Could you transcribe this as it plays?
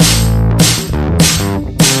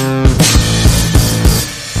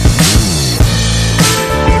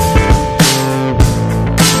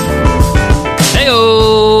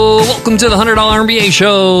to the $100 MBA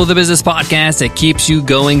Show, the business podcast that keeps you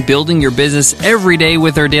going, building your business every day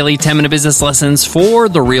with our daily 10-minute business lessons for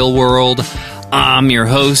the real world. I'm your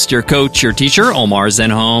host, your coach, your teacher, Omar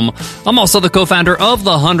Zenhom. I'm also the co-founder of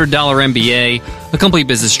the $100 MBA, a complete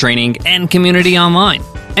business training and community online.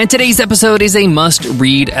 And today's episode is a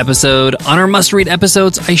must-read episode. On our must-read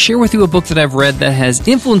episodes, I share with you a book that I've read that has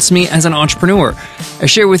influenced me as an entrepreneur. I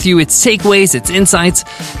share with you its takeaways, its insights,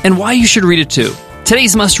 and why you should read it too.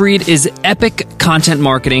 Today's must-read is Epic Content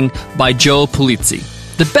Marketing by Joe Pulizzi.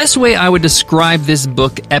 The best way I would describe this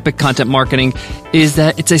book, Epic Content Marketing, is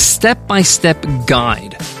that it's a step-by-step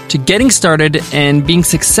guide to getting started and being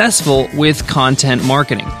successful with content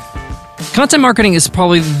marketing. Content marketing is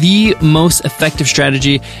probably the most effective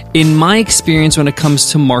strategy in my experience when it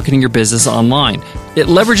comes to marketing your business online. It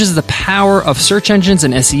leverages the power of search engines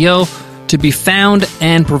and SEO to be found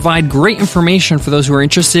and provide great information for those who are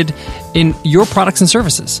interested in your products and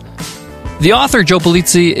services. The author, Joe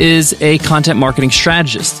Pulizzi, is a content marketing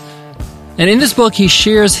strategist. And in this book, he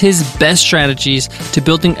shares his best strategies to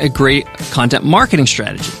building a great content marketing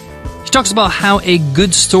strategy. He talks about how a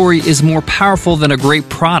good story is more powerful than a great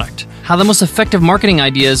product, how the most effective marketing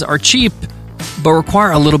ideas are cheap but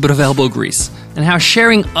require a little bit of elbow grease, and how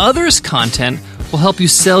sharing others' content will help you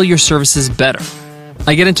sell your services better.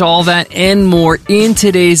 I get into all that and more in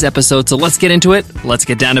today's episode, so let's get into it. Let's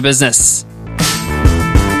get down to business.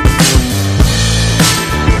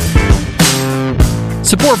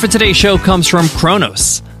 Support for today's show comes from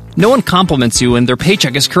Kronos. No one compliments you when their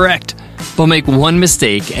paycheck is correct, but make one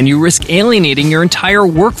mistake and you risk alienating your entire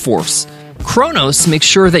workforce. Kronos makes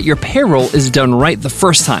sure that your payroll is done right the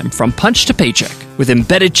first time, from punch to paycheck. With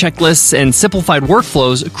embedded checklists and simplified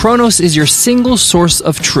workflows, Kronos is your single source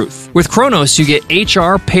of truth. With Kronos, you get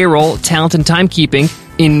HR, payroll, talent, and timekeeping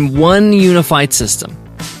in one unified system,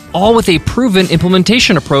 all with a proven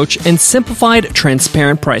implementation approach and simplified,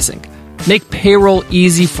 transparent pricing. Make payroll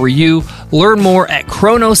easy for you. Learn more at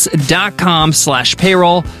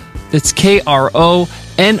kronos.com/payroll. That's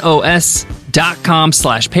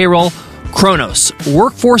KRONOS.com/payroll. Kronos,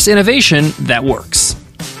 workforce innovation that works.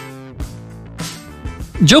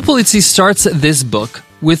 Joe Pulizzi starts this book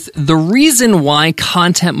with the reason why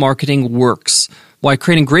content marketing works, why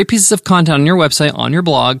creating great pieces of content on your website, on your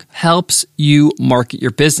blog, helps you market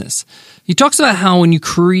your business. He talks about how when you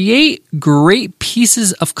create great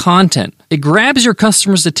pieces of content, it grabs your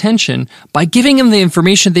customers' attention by giving them the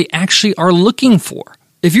information they actually are looking for.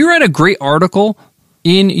 If you write a great article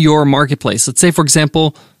in your marketplace, let's say, for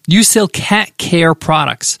example, you sell cat care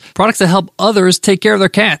products that help others take care of their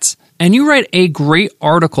cats. And you write a great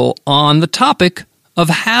article on the topic of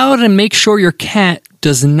how to make sure your cat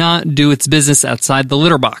does not do its business outside the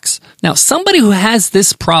litter box. Now, somebody who has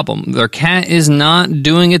this problem, their cat is not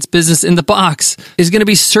doing its business in the box, is going to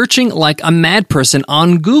be searching like a mad person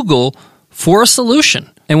on Google for a solution.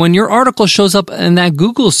 And when your article shows up in that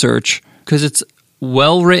Google search, because it's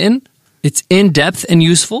well written, it's in-depth and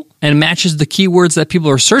useful, and matches the keywords that people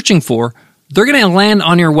are searching for, they're going to land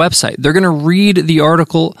on your website. They're going to read the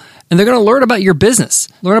article, and they're going to learn about your business,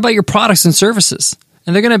 learn about your products and services.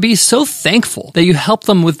 And they're going to be so thankful that you help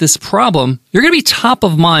them with this problem. You're going to be top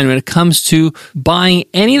of mind when it comes to buying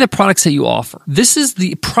any of the products that you offer. This is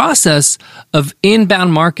the process of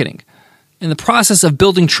inbound marketing and the process of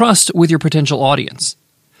building trust with your potential audience.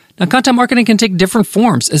 Now, content marketing can take different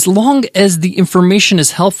forms as long as the information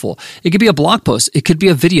is helpful. It could be a blog post. It could be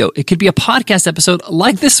a video. It could be a podcast episode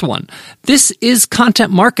like this one. This is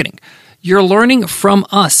content marketing. You're learning from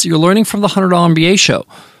us. You're learning from the $100 MBA Show.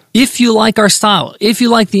 If you like our style, if you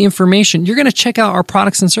like the information, you're going to check out our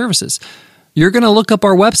products and services. You're going to look up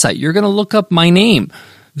our website. You're going to look up my name.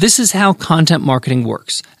 This is how content marketing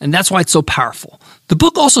works, and that's why it's so powerful. The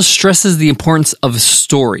book also stresses the importance of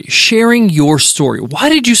story, sharing your story. Why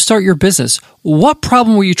did you start your business? What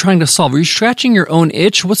problem were you trying to solve? Were you scratching your own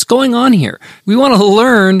itch? What's going on here? We want to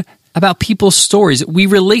learn about people's stories. We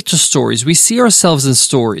relate to stories. We see ourselves in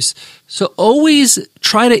stories. So always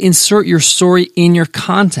try to insert your story in your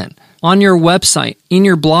content, on your website, in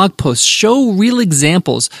your blog posts. Show real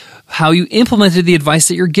examples how you implemented the advice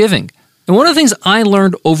that you're giving. And one of the things I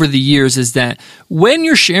learned over the years is that when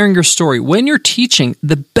you're sharing your story, when you're teaching,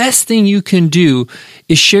 the best thing you can do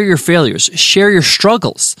is share your failures, share your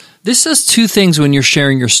struggles. This does two things when you're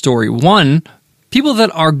sharing your story. One, people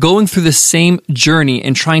that are going through the same journey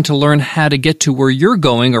and trying to learn how to get to where you're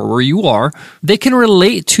going or where you are, they can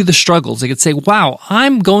relate to the struggles. They could say, wow,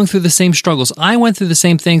 I'm going through the same struggles. I went through the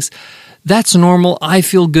same things. That's normal. I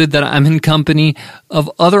feel good that I'm in company of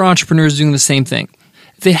other entrepreneurs doing the same thing.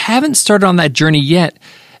 If they haven't started on that journey yet,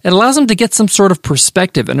 it allows them to get some sort of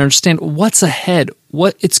perspective and understand what's ahead,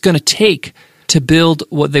 what it's going to take to build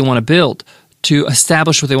what they want to build, to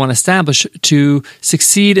establish what they want to establish, to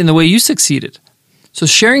succeed in the way you succeeded. So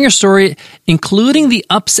sharing your story, including the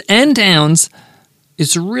ups and downs,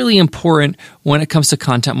 is really important when it comes to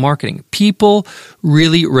content marketing. People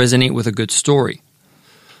really resonate with a good story.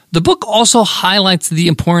 The book also highlights the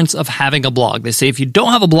importance of having a blog. They say if you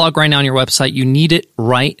don't have a blog right now on your website, you need it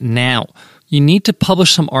right now. You need to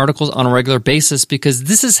publish some articles on a regular basis because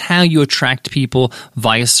this is how you attract people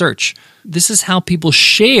via search. This is how people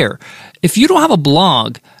share. If you don't have a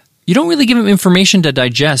blog, you don't really give them information to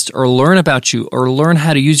digest or learn about you or learn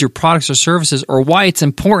how to use your products or services or why it's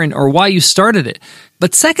important or why you started it.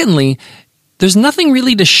 But secondly, there's nothing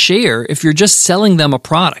really to share if you're just selling them a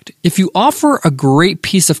product. If you offer a great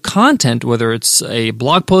piece of content, whether it's a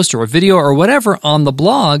blog post or a video or whatever on the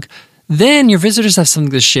blog, then your visitors have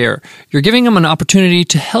something to share. You're giving them an opportunity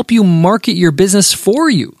to help you market your business for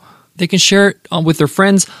you. They can share it with their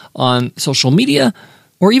friends on social media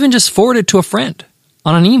or even just forward it to a friend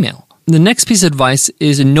on an email. The next piece of advice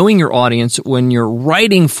is knowing your audience when you're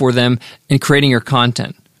writing for them and creating your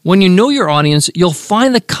content. When you know your audience, you'll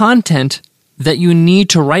find the content that you need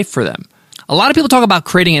to write for them. A lot of people talk about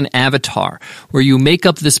creating an avatar where you make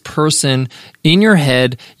up this person in your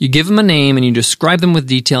head, you give them a name, and you describe them with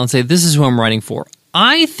detail and say, this is who I'm writing for.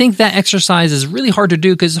 I think that exercise is really hard to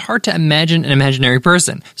do because it's hard to imagine an imaginary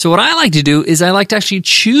person. So what I like to do is I like to actually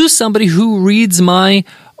choose somebody who reads my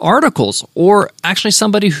articles or actually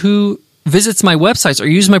somebody who visits my websites or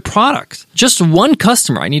uses my products. Just one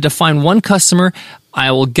customer. I need to find one customer.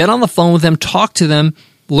 I will get on the phone with them, talk to them,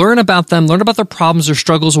 learn about them, learn about their problems, their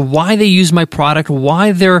struggles, why they use my product,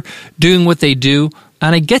 why they're doing what they do,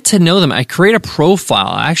 and I get to know them. I create a profile.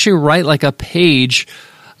 I actually write like a page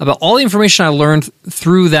about all the information I learned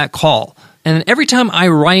through that call. And every time I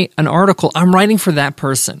write an article, I'm writing for that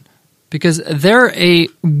person because they're a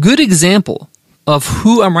good example of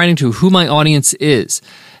who I'm writing to, who my audience is.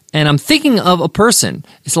 And I'm thinking of a person.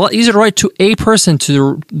 It's a lot easier to write to a person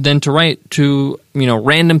than to write to,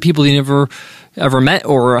 random people you never ever met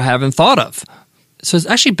or haven't thought of. So it's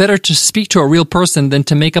actually better to speak to a real person than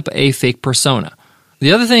to make up a fake persona.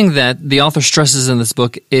 The other thing that the author stresses in this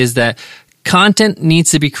book is that content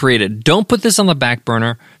needs to be created. Don't put this on the back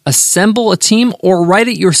burner. Assemble a team or write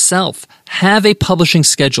it yourself. Have a publishing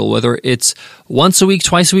schedule, whether it's once a week,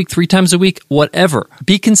 twice a week, 3 times a week, whatever.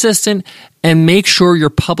 Be consistent and make sure you're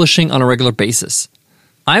publishing on a regular basis.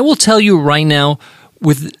 I will tell you right now,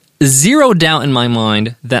 with zero doubt in my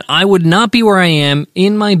mind, that I would not be where I am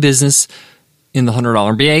in my business in the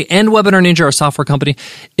 $100 MBA and Webinar Ninja, our software company,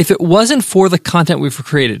 if it wasn't for the content we've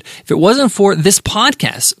created, if it wasn't for this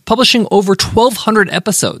podcast, publishing over 1,200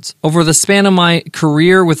 episodes over the span of my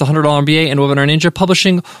career with the $100 MBA and Webinar Ninja,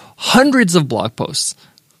 publishing hundreds of blog posts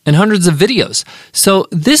and hundreds of videos. So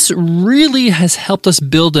this really has helped us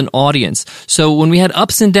build an audience. So when we had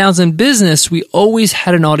ups and downs in business, we always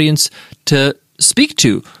had an audience to speak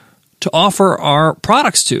to offer our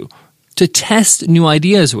products to test new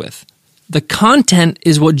ideas with. The content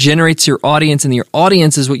is what generates your audience, and your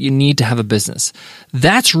audience is what you need to have a business.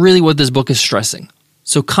 That's really what this book is stressing.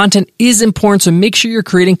 So content is important, so make sure you're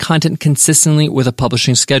creating content consistently with a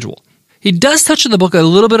publishing schedule. He does touch in the book a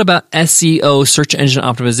little bit about SEO, search engine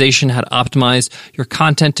optimization, how to optimize your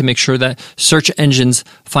content to make sure that search engines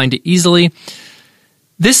find it easily.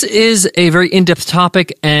 This is a very in-depth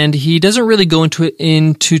topic, and he doesn't really go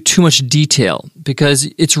into too much detail because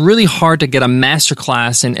it's really hard to get a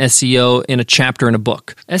masterclass in SEO in a chapter in a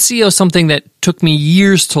book. SEO is something that took me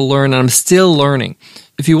years to learn, and I'm still learning.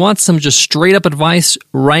 If you want some just straight-up advice,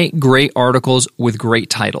 write great articles with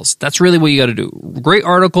great titles. That's really what you got to do. Great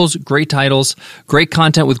articles, great titles, great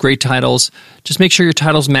content with great titles. Just make sure your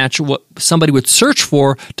titles match what somebody would search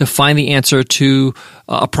for to find the answer to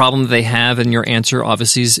a problem they have, and your answer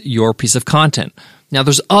obviously is your piece of content. Now,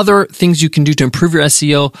 there's other things you can do to improve your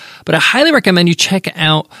SEO, but I highly recommend you check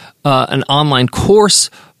out an online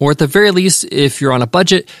course, or at the very least, if you're on a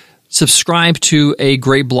budget, subscribe to a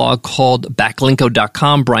great blog called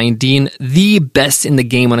backlinko.com. Brian Dean, the best in the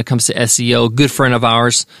game when it comes to SEO, good friend of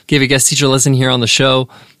ours, gave a guest teacher lesson here on the show.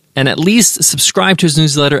 And at least subscribe to his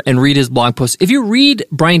newsletter and read his blog posts. If you read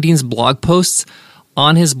Brian Dean's blog posts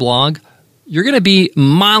on his blog, you're going to be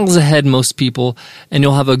miles ahead most people, and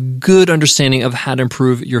you'll have a good understanding of how to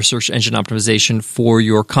improve your search engine optimization for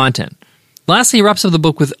your content. Lastly, he wraps up the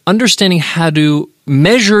book with understanding how to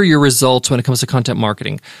measure your results when it comes to content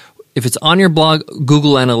marketing. If it's on your blog,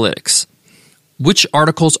 Google Analytics. Which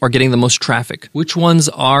articles are getting the most traffic? Which ones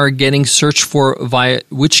are getting searched for via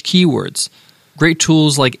which keywords? great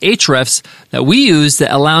tools like Ahrefs that we use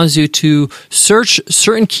that allows you to search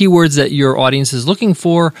certain keywords that your audience is looking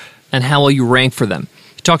for and how well you rank for them.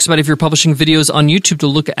 He talks about if you're publishing videos on YouTube to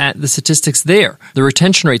look at the statistics there, the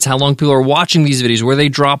retention rates, how long people are watching these videos, where they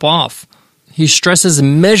drop off. He stresses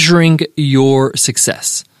measuring your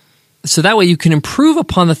success. So that way you can improve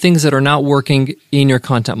upon the things that are not working in your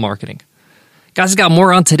content marketing. Guys, I got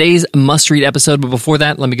more on today's must-read episode, but before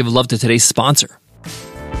that, let me give love to today's sponsor.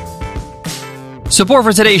 Support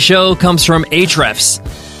for today's show comes from Ahrefs.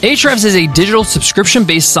 Ahrefs is a digital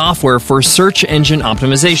subscription-based software for search engine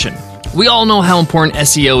optimization. We all know how important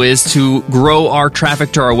SEO is to grow our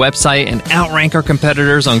traffic to our website and outrank our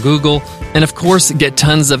competitors on Google, and of course, get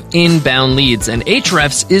tons of inbound leads. And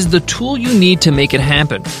Ahrefs is the tool you need to make it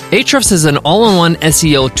happen. Ahrefs is an all-in-one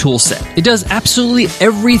SEO toolset. It does absolutely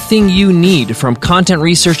everything you need, from content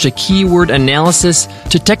research to keyword analysis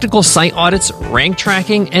to technical site audits, rank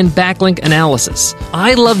tracking, and backlink analysis.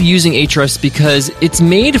 I love using Ahrefs because it's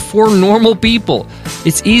made for normal people.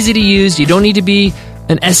 It's easy to use. You don't need to be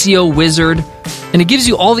an SEO wizard, and it gives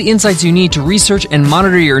you all the insights you need to research and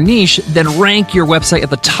monitor your niche, then rank your website at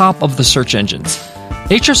the top of the search engines.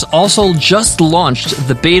 Ahrefs also just launched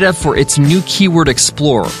the beta for its new Keyword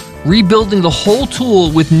Explorer, rebuilding the whole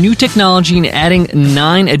tool with new technology and adding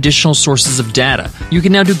 9 additional sources of data. You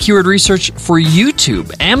can now do keyword research for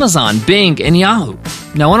YouTube, Amazon, Bing, and Yahoo.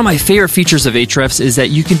 Now, one of my favorite features of Ahrefs is that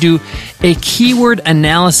you can do a keyword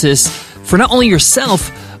analysis for not only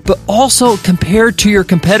yourself, but also compared to your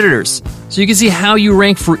competitors. So you can see how you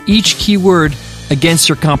rank for each keyword against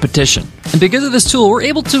your competition. And because of this tool, we're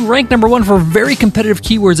able to rank number 1 for very competitive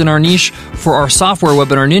keywords in our niche for our software,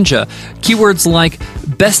 Webinar Ninja. Keywords like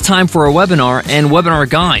best time for a webinar and webinar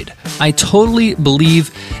guide. I totally believe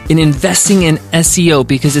in investing in SEO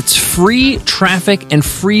because it's free traffic and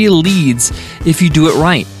free leads if you do it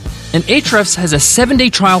right. And Ahrefs has a 7-day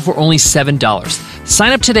trial for only $7.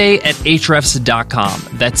 Sign up today at ahrefs.com.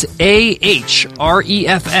 That's ahrefs.com.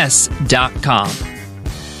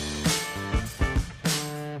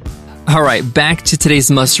 All right, back to today's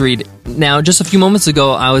must-read. Now, just a few moments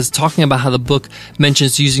ago, I was talking about how the book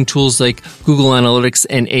mentions using tools like Google Analytics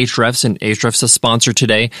and Ahrefs is a sponsor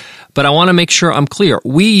today. But I want to make sure I'm clear.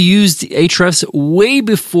 We used Ahrefs way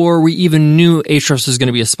before we even knew Ahrefs was going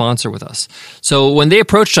to be a sponsor with us. So when they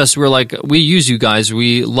approached us, we were like, we use you guys,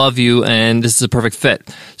 we love you, and this is a perfect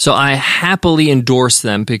fit. So I happily endorse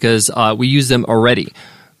them because we use them already.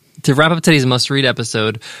 To wrap up today's must-read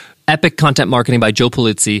episode, Epic Content Marketing by Joe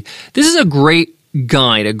Pulizzi. This is a great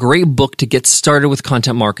guide, a great book to get started with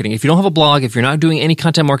content marketing. If you don't have a blog, if you're not doing any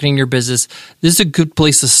content marketing in your business, this is a good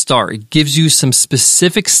place to start. It gives you some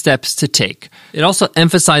specific steps to take. It also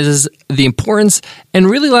emphasizes the importance and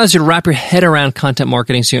really allows you to wrap your head around content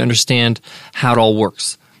marketing so you understand how it all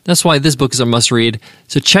works. That's why this book is a must-read.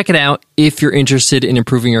 So check it out if you're interested in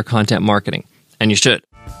improving your content marketing. And you should.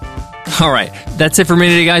 All right, that's it for me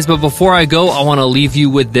today, guys. But before I go, I want to leave you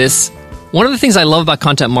with this. One of the things I love about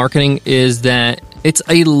content marketing is that it's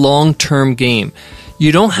a long-term game.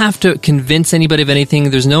 You don't have to convince anybody of anything.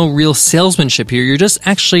 There's no real salesmanship here. You're just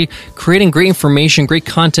actually creating great information, great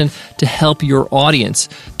content to help your audience.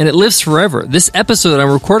 And it lives forever. This episode that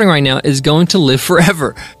I'm recording right now is going to live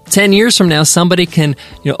forever. 10 years from now, somebody can,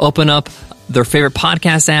 open up their favorite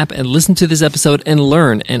podcast app and listen to this episode and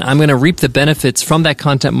learn. And I'm going to reap the benefits from that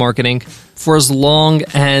content marketing for as long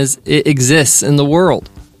as it exists in the world.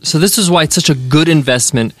 So this is why it's such a good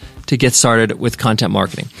investment to get started with content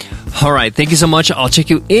marketing. All right. Thank you so much. I'll check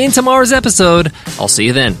you in tomorrow's episode. I'll see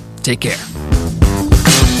you then. Take care.